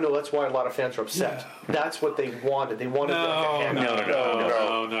I know that's why a lot of fans are upset. Yeah. That's what they wanted. They wanted No.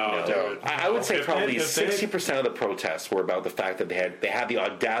 I would say probably if they- 60% of the protests were about the fact that they had the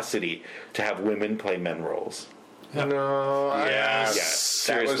audacity to have women play men roles. No. Yes.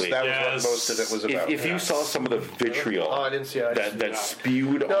 That was Seriously. what most of it was about. If you saw some of the vitriol I didn't see it. that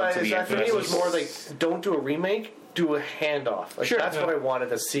spewed onto the for me, internet. it was more like don't do a remake, do a handoff. Like, Sure. that's what I wanted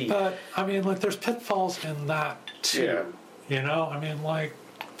to see. But I mean, like, there's pitfalls in that too. Yeah. You know, I mean, like,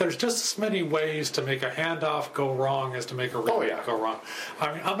 there's just as many ways to make a handoff go wrong as to make a remake go wrong.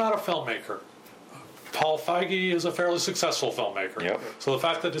 I mean, I'm not a filmmaker. Paul Feige is a fairly successful filmmaker. Yep. So the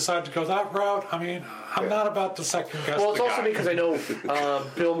fact that they decided to go that route, I mean, I'm not about to second guess. Well, it's the also guy. because I know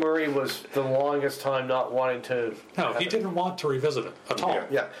Bill Murray was the longest time not wanting to. No, he didn't want to revisit it at all.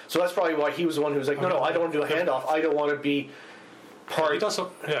 Yeah, so that's probably why he was the one who was like, no, I don't want to do a handoff. I don't want to be part. He doesn't.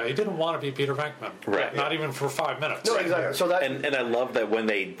 Yeah, he didn't want to be Peter Venkman. Right. Not even for 5 minutes. No, exactly. So that And I love that when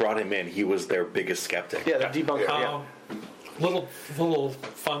they brought him in, he was their biggest skeptic. the debunker. Yeah. Little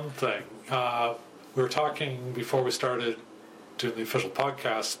fun thing. We were talking before we started doing the official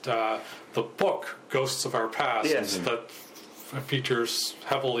podcast. The book "Ghosts of Our Past" Yes. that features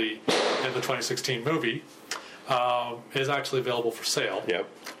heavily in the 2016 movie is actually available for sale. Yep.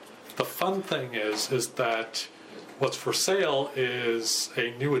 The fun thing is that what's for sale is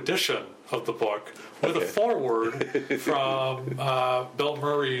a new edition of the book with a foreword from Bill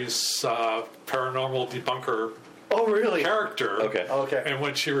Murray's paranormal debunker Oh, really? character. Okay. And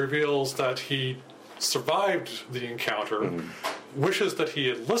when she reveals that he survived the encounter, wishes that he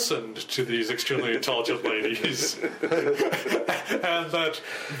had listened to these extremely intelligent ladies, and that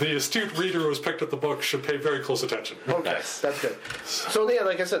the astute reader who has picked up the book should pay very close attention. Okay, Nice. that's good. So yeah,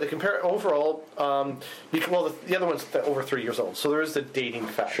 like I said, the compare overall. The other one's over 3 years old, so there is the dating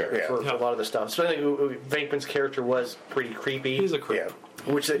factor Sure. for a lot of the stuff. So I think Venkman's character was pretty creepy. He's a creep.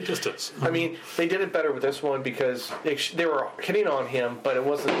 Which they, He just is. I mean, they did it better with this one because they were hitting on him, but it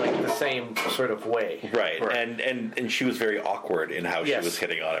wasn't like the same sort of way. Right. And she was very awkward in how Yes. she was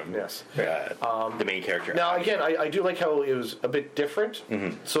hitting on him. Yes. The main character. Now, again, I do like how it was a bit different.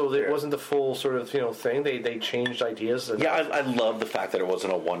 So that it wasn't the full sort of thing. They changed ideas. And, Yeah, I love the fact that it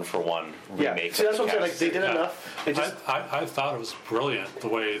wasn't a one-for-one remake. See, that's what I'm saying. of Like they did Yeah. enough. They just I thought it was brilliant the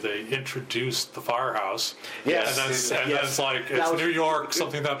way they introduced the firehouse. Yes. And then Yes. it's like, That it's was- New York,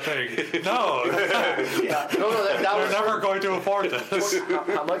 something that big. No, yeah. No, that they're was never going to afford this.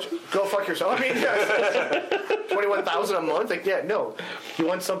 how much? Go fuck yourself. I mean, 21,000 a month. Like, yeah, no. You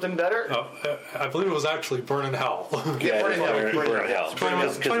want something better? I believe it was actually Burn in Hell. Yeah, Burn in Hell. Burn in Hell.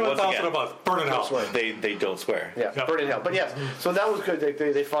 21,000 a month. Burn in Hell. They don't swear. Yeah, Yeah. Burn in Hell. But yes, so that was good.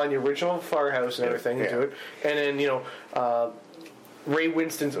 They find the original firehouse and everything and do it, and then Ray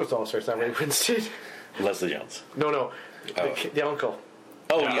Winston's. Oh, sorry, it's not Ray Winston. Leslie Jones. No, the uncle.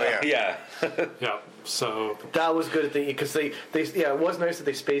 Oh, Yeah. yeah. Yeah. So That was good because they it was nice that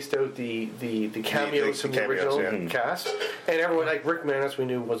they spaced out the cameos from the cameos, original cast, and everyone like Rick Moranis we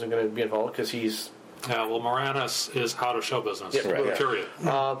knew wasn't going to be involved because he's. yeah, well, Moranis is out of show business. Yeah, right. Period.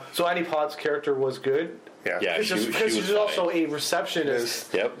 So Annie Potts' character was good. Yeah. Yeah. Because she's fine. also a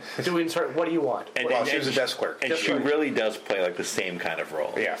receptionist Yep. doing sort. What do you want? Well, she was a desk clerk. And Desk she clerk. really does play like the same kind of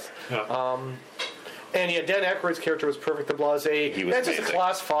role. Yeah. Yeah. And yeah, Dan Aykroyd's character was perfect. The blasé. He was That's just a amazing.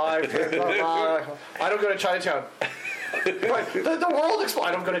 class 5. I don't go to Chinatown. But the world exploded.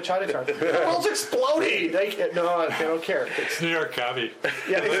 I don't go to Chinatown. The world's exploding. They don't care. It's, New York Cabbie.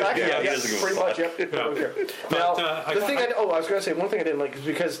 yeah, exactly. Yeah, he Yeah, doesn't give a pretty fuck. much. Yep. They don't care. But, Now, I the got- thing I was going to say one thing I didn't like is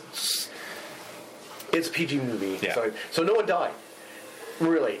because it's a PG movie. Yeah. So no one died.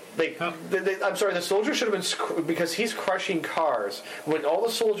 Really, Huh. I'm sorry. The soldier should have been because he's crushing cars when all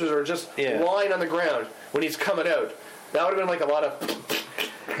the soldiers are just lying on the ground when he's coming out. That would have been like a lot of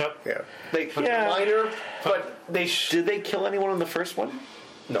Yep. Yeah. minor, but they Did they kill anyone in the first one?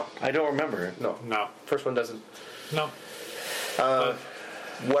 no, I don't remember. no. No. First one doesn't. No.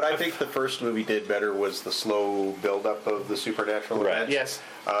 What I think the first movie did better was the slow build-up of the supernatural Right. events. Yes,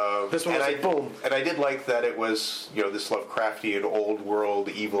 this one And was I like boom. And I did like that it was this Lovecraftian old world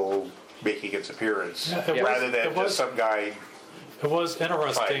evil making its appearance, Yeah, it rather was- than it was- just some guy. It was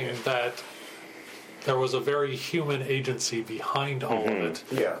interesting Fighting it. that there was a very human agency behind all of it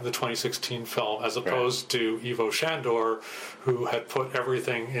Yeah. in the 2016 film, as opposed to Ivo Shandor, who had put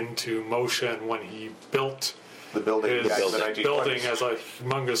everything into motion when he built The building, his back in the 1920s. building as a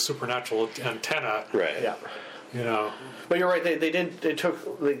humongous supernatural antenna. Right. Yeah, You know, but you're right. They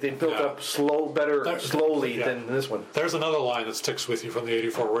built Yeah. up slowly Yeah. than this one. there's another line that sticks with you from the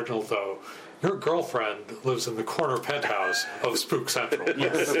 '84 original, though. your girlfriend lives in the corner penthouse of Spook Central.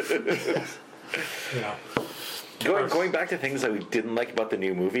 Yeah. Going back to things that we didn't like about the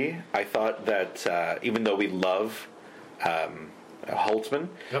new movie, I thought that even though we love Holtzman,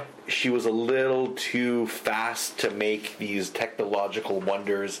 Yep. she was a little too fast to make these technological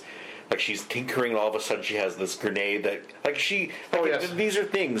wonders. Like she's tinkering, and all of a sudden she has this grenade that, like she. Like these are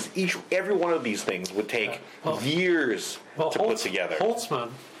things. Every one of these things would take years to put together. Holtzman,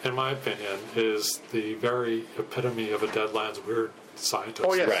 in my opinion, is the very epitome of a Deadlands weird scientist.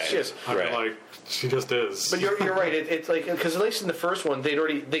 Oh yes, Right. she is. I mean, like she just is. But you're right. It's like because at least in the first one, they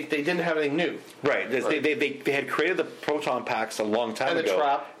didn't have anything new. Right. They had created the proton packs a long time And the ago.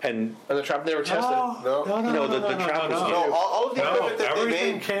 trap. And The trap never tested. No. the trap was new. No, all of the equipment that they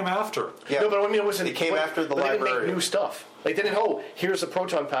everything made came after. Yeah. No, but I mean, it wasn't. It came after the but they didn't library. make new stuff. Like they didn't. Oh, here's a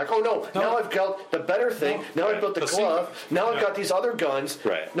proton pack. Oh no, now I've got the better thing. Now I've got the glove. Now I've got these other guns.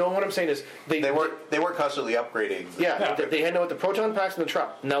 Right. No, what I'm saying is They weren't constantly upgrading. Yeah, they had the proton packs and the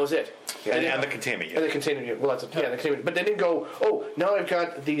trap, and that was it. And the containment And the unit. containment unit. Well, that's the containment. But they didn't go. Oh, now I've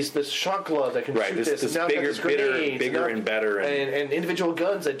got this shot glove that can Right, shoot this this. Now I've got bigger- these grenades, bigger and better and individual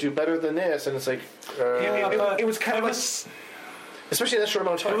guns that do better than this. And it's like, It was kind of especially in that short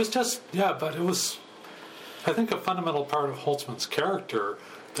amount of time. It was just but it was. I think a fundamental part of Holtzman's character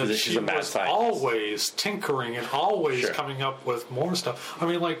that That she's she a mad was scientist. always tinkering and always Sure. coming up with more stuff. I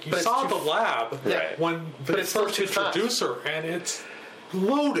mean, like you But it's saw too- the lab Right. when But they it's still first too fast. introduced her, and it's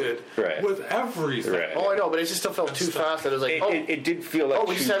loaded Right. with everything. Right. Oh, I know, but it just still felt too fast. That it was like, it did feel like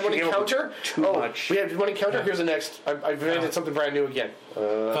we she- just had one she came up with encounter. too much. We had one encounter. Here's the next. I've invented something brand new again.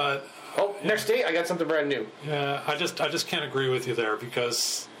 But Next day I got something brand new. yeah, I just can't agree with you there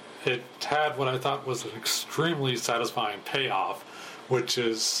because it had what I thought was an extremely satisfying payoff, which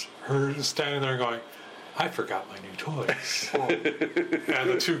is her standing there going, I forgot my new toys. And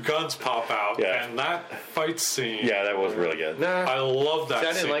the two guns pop out, Yeah. and that fight scene, Yeah, that was really good. Nah, I love that I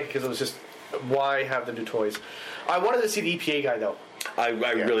didn't scene. like it because it was just why have the new toys. I wanted to see the EPA guy though. I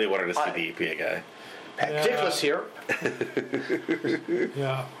really wanted to see I- the EPA guy. Dick was here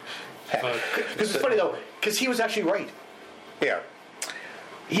Yeah. But because it's funny though because he was actually right. Yeah.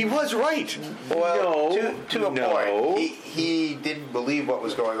 He was right. Well, No, to a no. point, he didn't believe what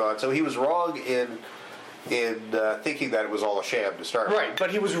was going on, so he was wrong in thinking that it was all a sham to start. Right,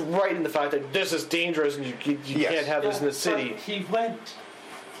 but he was right in the fact that this is dangerous and you Yes. can't have this in the city. But he went.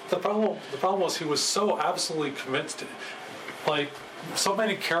 The problem was he was so absolutely convinced. Like so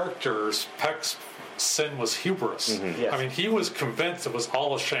many characters, Peck's sin was hubris. Yes. I mean, he was convinced it was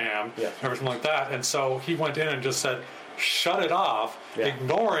all a sham, Yeah. everything like that, and so he went in and just said, "Shut it off," Yeah.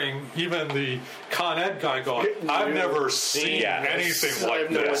 ignoring even the Con Ed guy going, "I've never seen Yeah. anything I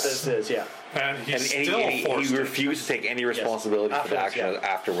like know what this," this is. Yeah. and he And still forced he it. refused to take any responsibility for the Afterwards, action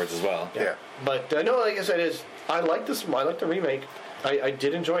afterwards as well. Yeah. But no, like I said, I like this. I like the remake. I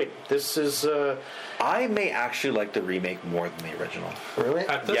did enjoy it. This is I may actually like the remake more than the original. really.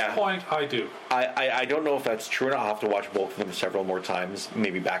 At this Yeah. point, I do. I don't know if that's true or not. I'll have to watch both of them several more times,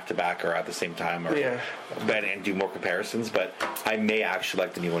 maybe back to back or at the same time, or Yeah. and do more comparisons. But I may actually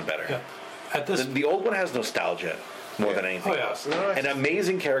like the new one better. Yeah. At this The old one has nostalgia more than anything Oh, yeah. else, No, and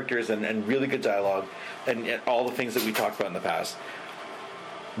amazing characters and really good dialogue and all the things that we talked about in the past.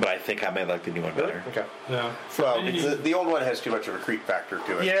 But I think I may like the new one better. Okay. Yeah. Well, Me- the old one has too much of a creep factor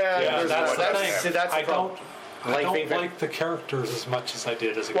to it. Yeah, Yeah, there's that's one. the That's thing. the I problem. don't Like Ving- like the characters as much as I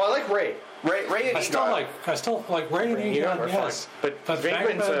did as a Well, I like Ray. Ray and I still like Ray and Ray and Egon, Egon are yes. fine. But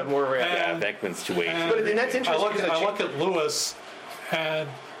Venkman's more Ray. Yeah, and- Beckman's too way. and But then that's interesting I because look at Lewis, and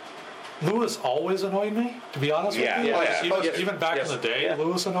Lewis always annoyed me, to be honest Yeah, with you. yeah, Like, yeah. Even, Oh, yes. even back Yes. in the day, Yeah.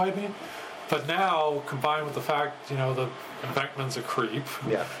 Lewis annoyed me. But now, combined with the fact, that Beckman's a creep,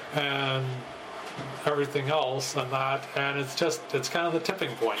 Yeah. and everything else, and it's kind of the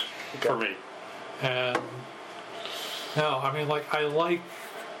tipping point for me. And no, I mean, like, I like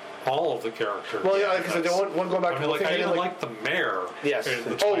all of the characters. Well, yeah, because I don't want to go back I to mean, the like, thing I I even didn't like the mayor Yes. in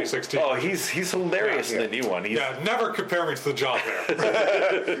the Oh. 2016. Oh, he's hilarious in the new one. He's, Yeah, never compare me to the job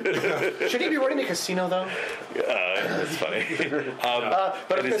there. Should he be running a casino though? that's funny. But I was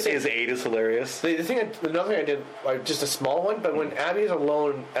and gonna say, his aide is hilarious. another thing I did, just a small one, but when Abby's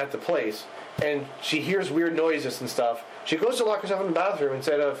alone at the place and she hears weird noises and stuff, she goes to lock herself in the bathroom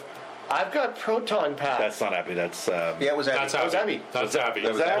instead of I've got proton packs. That's not Abby. That's Yeah, it was Abby. That's That was Abby. Abby. That's Abby.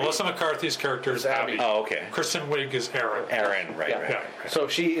 That was Abby. Melissa McCarthy's character is Abby. Oh, okay. Kristen Wiig is Aaron. Aaron, right? Yeah. So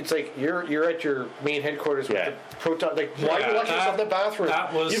it's like you're at your main headquarters with Yeah. the proton. Like, why are you locking yourself in the bathroom?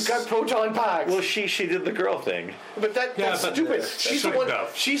 that was- You've got proton packs. Well, she did the girl thing. but that's but stupid. that She's the shouldn't one.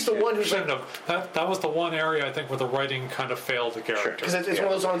 have. She's the one who's Shouldn't like. have. That was the one area I think where the writing kind of failed the character. Because it's one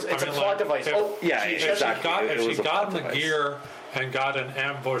of those ones. It's I mean, a plot like, device. if- Oh, Yeah, she- exactly. If It was she a got in plot the device. gear and gotten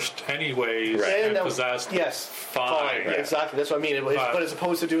ambushed anyways Right. and that was- possessed, Yes, fine. Yeah, exactly. That's what I mean. But as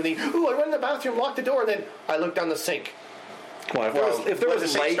opposed to doing I went in the bathroom, locked the door, and then I looked down the sink. Well, if there when the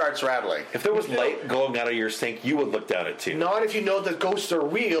was sink light, starts rattling. if there was light going out of your sink, you would look down it too. Not if you know the ghosts are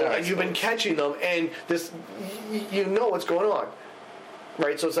real I and you've been catching them, and you know what's going on,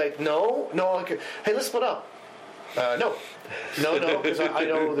 right? So it's like no. Okay. Hey, let's split up. No, because I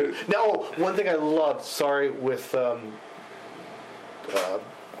know. Now, one thing I loved. Sorry, with.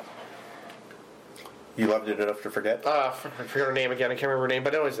 You loved it enough to forget? I forget her name again. I can't remember her name,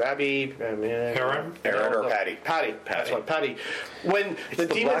 but it was Abby. Aaron? Aaron or Patty? Patty. That's what Patty. When It's the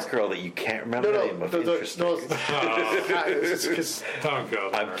the demons. black girl that you can't remember the name of. Interesting. Because Don't go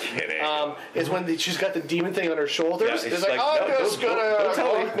there. I'm kidding. is when she's got the demon thing on her shoulders. Yeah, it's it's like, like, I'm no, just don't gonna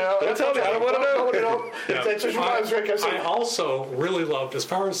tell me. Don't tell me. I don't wanna know. Yeah. It's just reminds me. I also really loved, as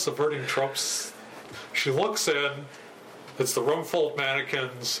far as subverting tropes, she looks in, it's the room full of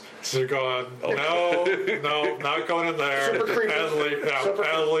mannequins, so you're going, no, not going in there, Super creepy.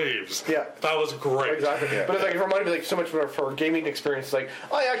 and leaves. Yeah. That was great. Exactly. But it's like, it reminded me like so much for a gaming experience. It's like,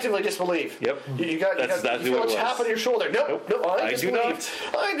 I actively disbelieve. Yep. You got That's exactly you feel what it a tap was. on your shoulder. Nope. I I do disbelieve. not.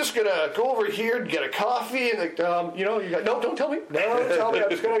 I'm just gonna go over here and get a coffee and like, you got don't tell me. No, don't tell me. I'm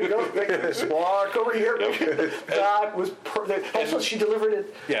just gonna go like, walk over here. That was perfect. Also, she delivered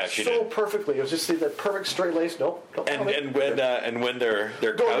it she so did. perfectly. It was just that perfect straight lace. Nope. Don't tell me. And when they're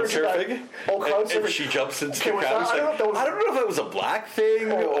Go crowd over to that- surfing, crowd and surfing. she jumps into Okay, the was crowd. that- It's I like, don't know if that was- I don't know if that was a black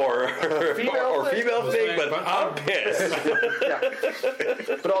thing or female thing. female thing, but But I'm pissed. Yeah.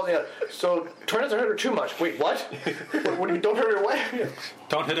 But all so try not to hurt her too much. Wait, what? What do you don't hurt her what?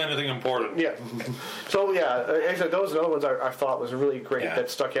 Don't hit anything important. Yeah. So actually, those are the other ones I thought was really great Yeah. that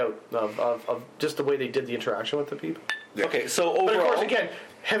stuck out of just the way they did the interaction with the people. Okay, so But of overall, course, again,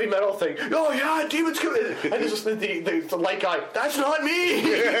 heavy metal thing. Oh yeah, demons coming! And it's just the light guy. That's not me.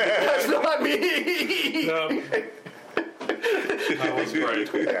 That's not me. That was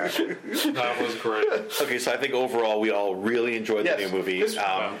great. That was great. okay, so I think overall we all really enjoyed the Yes. new movie. This-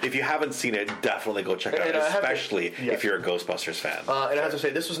 If you haven't seen it, definitely go check it And out, I have to- especially yes. if you're a Ghostbusters fan. And I have to say,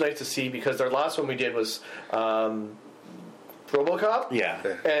 this was nice to see because their last one we did was RoboCop. yeah,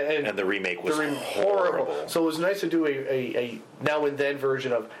 And the remake was horrible. horrible. So it was nice to do a now and then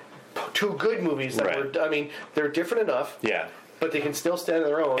version of two good movies that Right. were. I mean, they're different enough. Yeah. But they can still stand on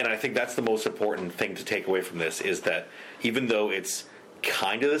their own. And I think that's the most important thing to take away from this is that even though it's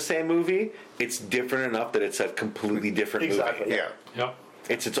kind of the same movie, it's different enough that it's a completely different Exactly. movie. Yeah. Yep.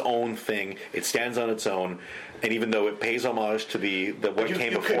 It's its own thing. It stands on its own. And even though it pays homage to the what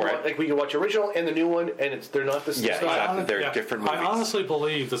came could before wa- it, like we can watch the original and the new one, and they're not the same. Yeah, exactly. They're different movies. I honestly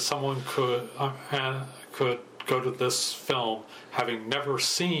believe that someone could go to this film having never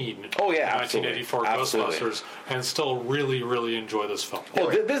seen Oh, yeah, the absolutely. 1984 Absolutely. Ghostbusters and still really, really enjoy this film. well,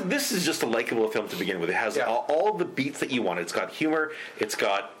 this is just a likable film to begin with. It has Yeah. all the beats that you want. It's got humor. It's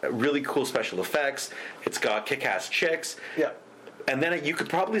got really cool special effects. It's got kick-ass chicks. Yeah. And then you could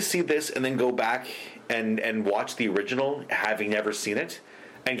probably see this and then go back and watch the original, having never seen it,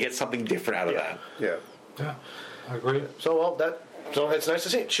 and get something different out of that. Yeah. Yeah, I agree. So it's nice to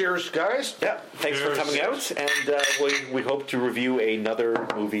see. Cheers, guys. Yeah, thanks for Cheers. coming out, and we hope to review another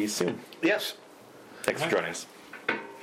movie soon. Yes. Thanks for joining us.